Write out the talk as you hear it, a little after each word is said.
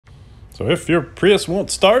So if your Prius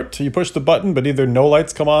won't start, you push the button, but either no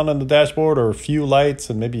lights come on the dashboard or a few lights,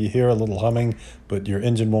 and maybe you hear a little humming, but your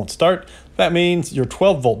engine won't start, that means your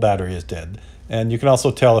 12-volt battery is dead. And you can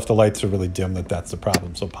also tell if the lights are really dim that that's the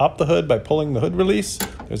problem. So pop the hood by pulling the hood release.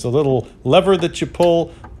 There's a little lever that you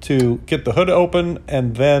pull to get the hood open,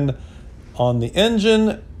 and then on the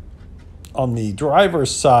engine, on the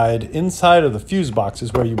driver's side, inside of the fuse box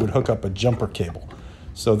is where you would hook up a jumper cable.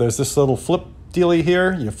 So there's this little flip dealy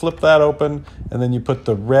here. You flip that open, and then you put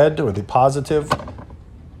the red or the positive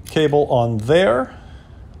cable on there,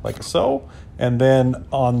 like so. And then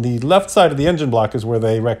on the left side of the engine block is where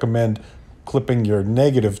they recommend clipping your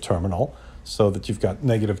negative terminal so that you've got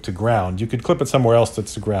negative to ground. You could clip it somewhere else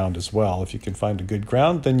that's to ground as well if you can find a good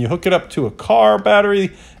ground. Then you hook it up to a car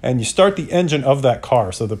battery and you start the engine of that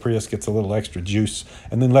car so the Prius gets a little extra juice,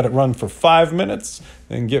 and then let it run for 5 minutes.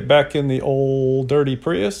 Then get back in the old dirty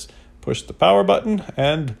Prius, push the power button,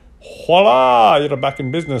 and voila, you're back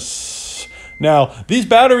in business. Now, these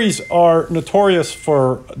batteries are notorious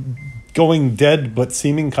for going dead but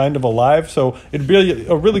seeming kind of alive, so it'd be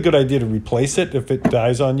a really good idea to replace it if it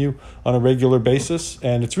dies on you on a regular basis.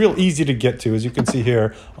 And it's real easy to get to, as you can see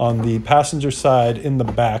here on the passenger side in the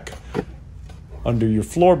back under your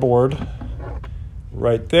floorboard.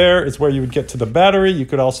 Right there is where you would get to the battery. You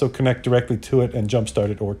could also connect directly to it and jumpstart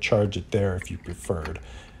it or charge it there if you preferred.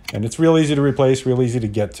 And it's real easy to replace, real easy to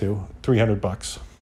get to, $300.